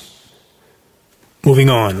once.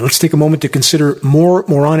 Moving on, let's take a moment to consider more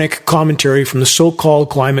moronic commentary from the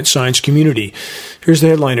so-called climate science community. Here's the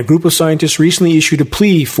headline. A group of scientists recently issued a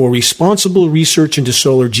plea for responsible research into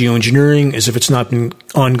solar geoengineering, as if it's not been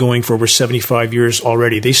ongoing for over 75 years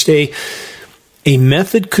already. They say a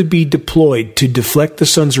method could be deployed to deflect the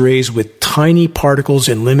sun's rays with tiny particles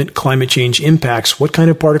and limit climate change impacts. What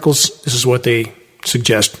kind of particles? This is what they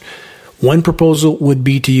suggest. One proposal would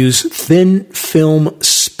be to use thin film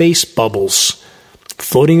space bubbles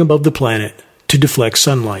floating above the planet to deflect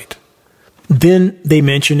sunlight. Then they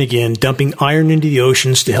mention again dumping iron into the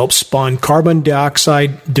oceans to help spawn carbon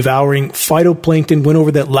dioxide devouring phytoplankton. Went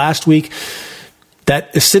over that last week.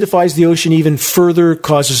 That acidifies the ocean even further,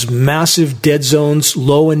 causes massive dead zones,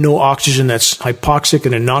 low and no oxygen. That's hypoxic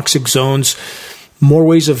and anoxic zones. More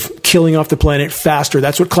ways of killing off the planet faster.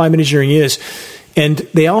 That's what climate engineering is. And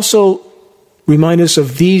they also remind us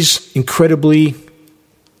of these incredibly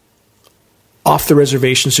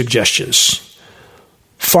off-the-reservation suggestions.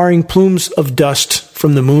 Firing plumes of dust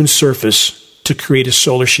from the moon's surface to create a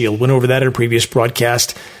solar shield. Went over that in a previous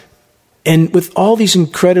broadcast. And with all these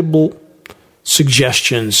incredible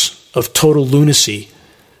suggestions of total lunacy,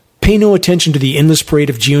 pay no attention to the endless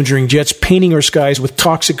parade of geoengineering jets painting our skies with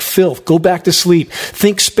toxic filth. Go back to sleep.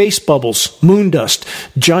 Think space bubbles, moon dust,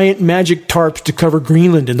 giant magic tarps to cover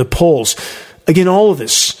Greenland and the poles. Again, all of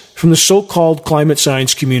this from the so-called climate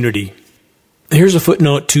science community. Here's a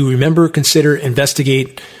footnote to remember, consider,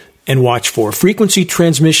 investigate, and watch for. Frequency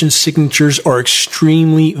transmission signatures are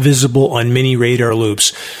extremely visible on many radar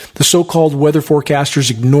loops. The so-called weather forecasters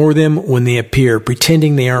ignore them when they appear,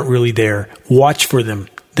 pretending they aren't really there. Watch for them.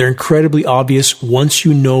 They're incredibly obvious once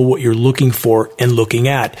you know what you're looking for and looking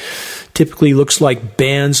at. Typically looks like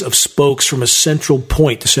bands of spokes from a central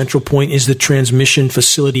point. The central point is the transmission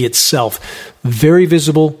facility itself. Very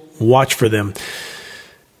visible. Watch for them.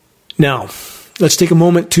 Now, let's take a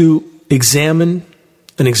moment to examine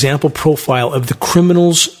an example profile of the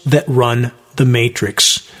criminals that run the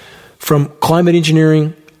Matrix. From climate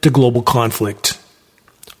engineering to global conflict.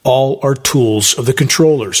 All are tools of the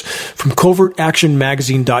controllers. From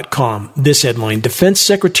covertactionmagazine.com, this headline, Defense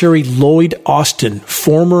Secretary Lloyd Austin,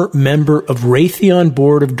 former member of Raytheon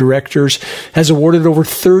Board of Directors, has awarded over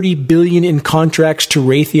 $30 billion in contracts to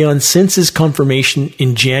Raytheon since his confirmation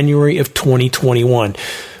in January of 2021.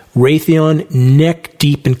 Raytheon neck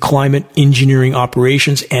deep in climate engineering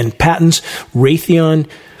operations and patents. Raytheon,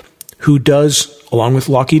 who does, along with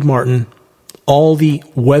Lockheed Martin, all the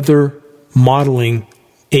weather modeling,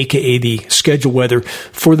 aka the schedule weather,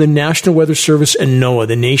 for the National Weather Service and NOAA,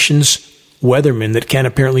 the nation's weathermen that can't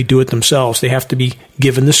apparently do it themselves. They have to be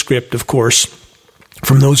given the script, of course,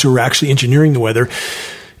 from those who are actually engineering the weather.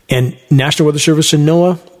 And National Weather Service and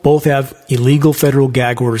NOAA both have illegal federal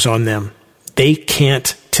gag orders on them. They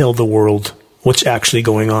can't tell the world what's actually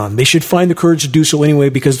going on. They should find the courage to do so anyway,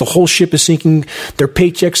 because the whole ship is sinking. Their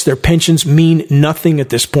paychecks, their pensions mean nothing at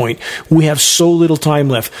this point. We have so little time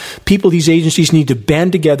left. People, these agencies need to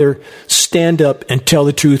band together, stand up, and tell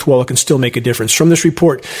the truth while it can still make a difference. From this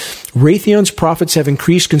report, Raytheon's profits have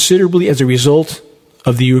increased considerably as a result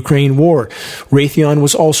of the Ukraine war. Raytheon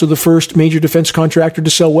was also the first major defense contractor to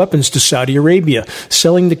sell weapons to Saudi Arabia,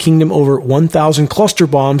 selling the kingdom over 1,000 cluster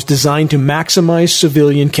bombs designed to maximize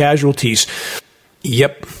civilian casualties.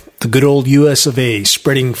 Yep, the good old US of A,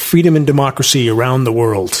 spreading freedom and democracy around the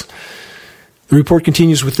world. The report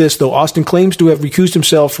continues with this, though Austin claims to have recused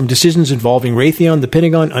himself from decisions involving Raytheon, the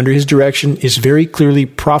Pentagon, under his direction, is very clearly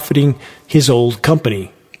profiting his old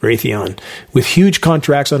company, Raytheon, with huge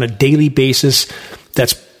contracts on a daily basis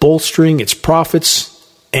that's bolstering its profits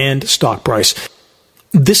and stock price.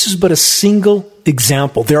 This is but a single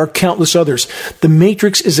example. There are countless others. The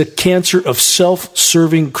Matrix is a cancer of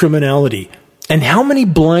self-serving criminality. And how many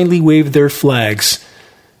blindly wave their flags,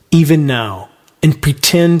 even now, and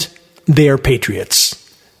pretend they are patriots?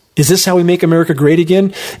 Is this how we make America great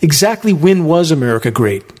again? Exactly when was America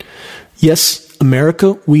great? Yes,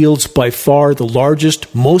 America wields by far the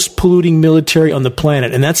largest, most polluting military on the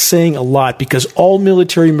planet, and that's saying a lot because all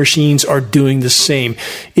military machines are doing the same.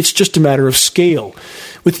 It's just a matter of scale.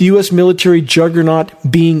 With the U.S. military juggernaut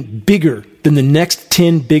being bigger than the next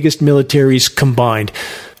 10 biggest militaries combined.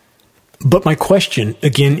 But my question,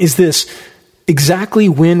 again, is this. Exactly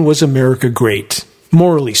when was America great,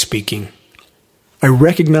 morally speaking? I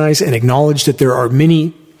recognize and acknowledge that there are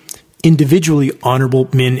many individually honorable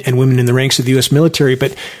men and women in the ranks of the U.S. military,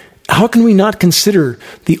 but how can we not consider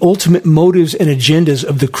the ultimate motives and agendas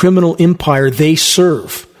of the criminal empire they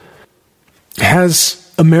serve?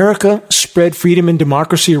 Has America spread freedom and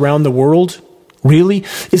democracy around the world? Really?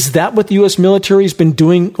 Is that what the U.S. military has been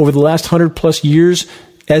doing over the last 100 plus years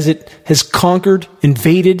as it has conquered,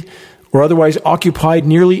 invaded, or otherwise occupied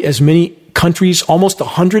nearly as many countries, almost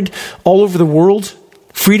 100, all over the world,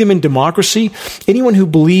 freedom and democracy. Anyone who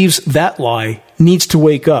believes that lie needs to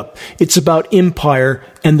wake up. It's about empire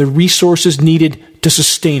and the resources needed to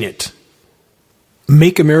sustain it.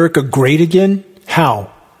 Make America great again?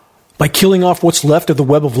 How? By killing off what's left of the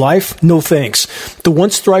web of life? No thanks. The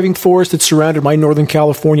once thriving forests that surrounded my Northern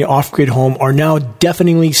California off-grid home are now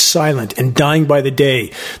deafeningly silent and dying by the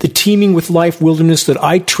day. The teeming with life wilderness that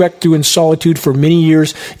I trekked through in solitude for many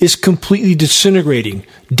years is completely disintegrating.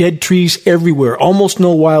 Dead trees everywhere, almost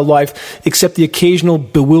no wildlife except the occasional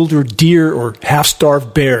bewildered deer or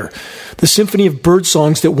half-starved bear. The symphony of bird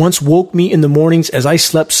songs that once woke me in the mornings as I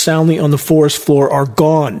slept soundly on the forest floor are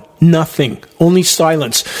gone. Nothing. Only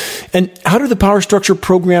silence. And how do the power structure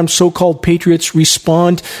programmed so-called patriots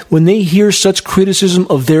respond when they hear such criticism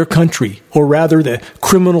of their country, or rather the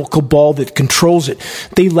criminal cabal that controls it?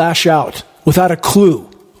 They lash out without a clue.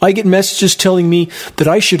 I get messages telling me that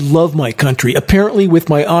I should love my country, apparently with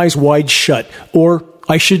my eyes wide shut, or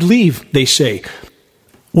I should leave, they say.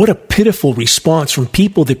 What a pitiful response from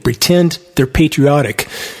people that pretend they're patriotic.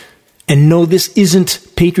 And no, this isn't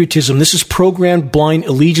patriotism. This is programmed blind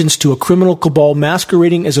allegiance to a criminal cabal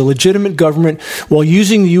masquerading as a legitimate government while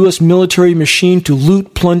using the U.S. military machine to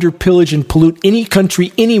loot, plunder, pillage, and pollute any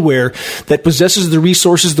country anywhere that possesses the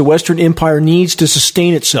resources the Western Empire needs to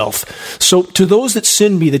sustain itself. So to those that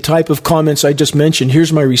send me the type of comments I just mentioned,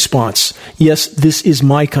 here's my response. Yes, this is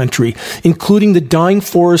my country, including the dying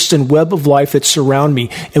forests and web of life that surround me,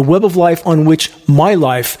 a web of life on which my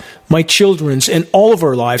life, my children's, and all of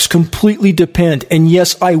our lives completely depend. And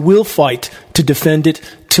yes, I will fight to defend it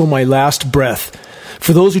till my last breath.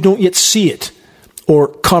 For those who don't yet see it or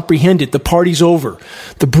comprehend it, the party's over.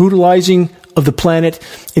 The brutalizing of the planet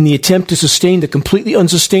in the attempt to sustain the completely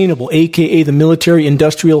unsustainable, aka the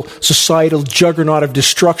military-industrial societal juggernaut of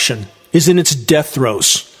destruction, is in its death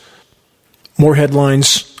throes. More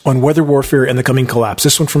headlines on weather warfare and the coming collapse.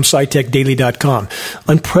 This one from SciTechDaily.com.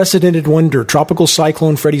 Unprecedented wonder. Tropical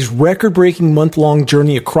Cyclone Freddy's record-breaking month-long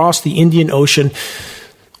journey across the Indian Ocean,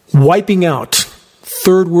 wiping out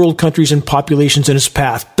third world countries and populations in its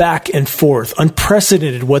path, back and forth.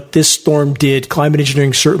 Unprecedented what this storm did. Climate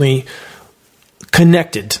engineering certainly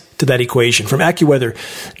connected to that equation. From AccuWeather,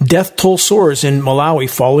 death toll soars in Malawi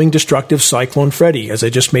following destructive Cyclone Freddy, as I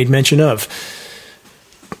just made mention of.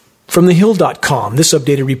 From thehill.com, this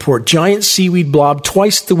updated report, giant seaweed blob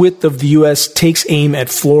twice the width of the U.S. takes aim at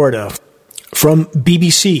Florida. From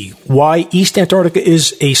BBC, why East Antarctica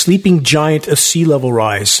is a sleeping giant of sea level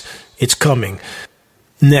rise. It's coming.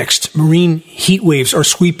 Next, marine heat waves are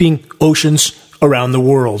sweeping oceans around the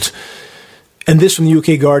world. And this from the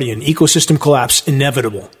UK Guardian, ecosystem collapse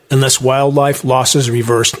inevitable. Unless wildlife losses are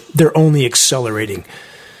reversed, they're only accelerating.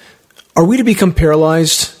 Are we to become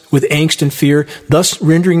paralyzed with angst and fear, thus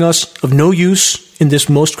rendering us of no use in this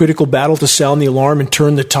most critical battle to sound the alarm and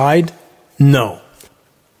turn the tide? No.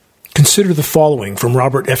 Consider the following from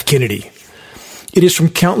Robert F. Kennedy. It is from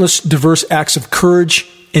countless diverse acts of courage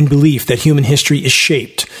and belief that human history is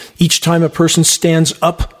shaped. Each time a person stands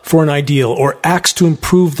up for an ideal or acts to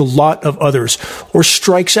improve the lot of others or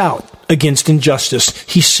strikes out against injustice,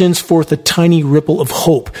 he sends forth a tiny ripple of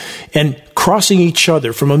hope, and crossing each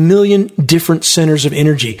other from a million different centers of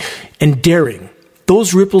energy and daring,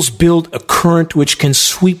 those ripples build a current which can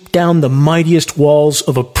sweep down the mightiest walls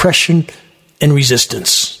of oppression and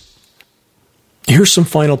resistance. Here's some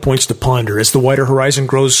final points to ponder as the wider horizon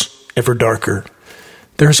grows ever darker.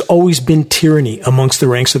 There has always been tyranny amongst the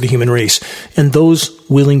ranks of the human race, and those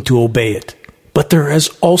willing to obey it. But there has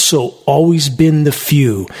also always been the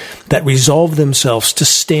few that resolve themselves to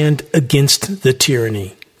stand against the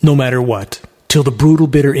tyranny, no matter what, till the brutal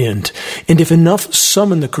bitter end. And if enough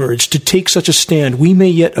summon the courage to take such a stand, we may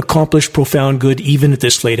yet accomplish profound good even at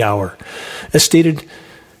this late hour. As stated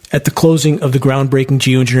at the closing of the groundbreaking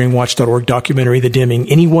geoengineeringwatch.org documentary, The Dimming,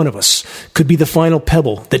 any one of us could be the final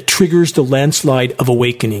pebble that triggers the landslide of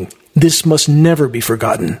awakening. This must never be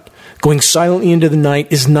forgotten. Going silently into the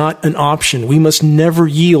night is not an option. We must never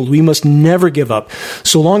yield. We must never give up.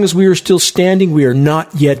 So long as we are still standing, we are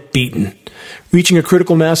not yet beaten. Reaching a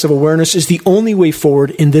critical mass of awareness is the only way forward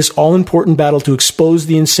in this all-important battle to expose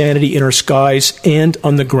the insanity in our skies and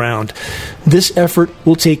on the ground. This effort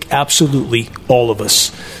will take absolutely all of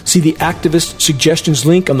us. See the activist suggestions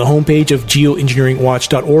link on the homepage of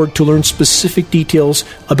geoengineeringwatch.org to learn specific details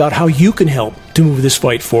about how you can help to move this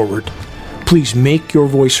fight forward. Please make your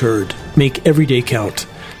voice heard. Make every day count.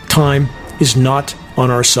 Time is not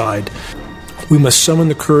on our side. We must summon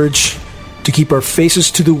the courage to keep our faces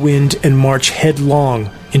to the wind and march headlong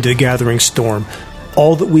into the gathering storm.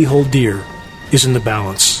 all that we hold dear is in the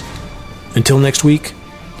balance. Until next week,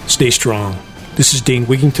 stay strong. This is Dane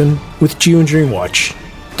Wigington with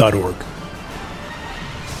geoengineeringwatch.org.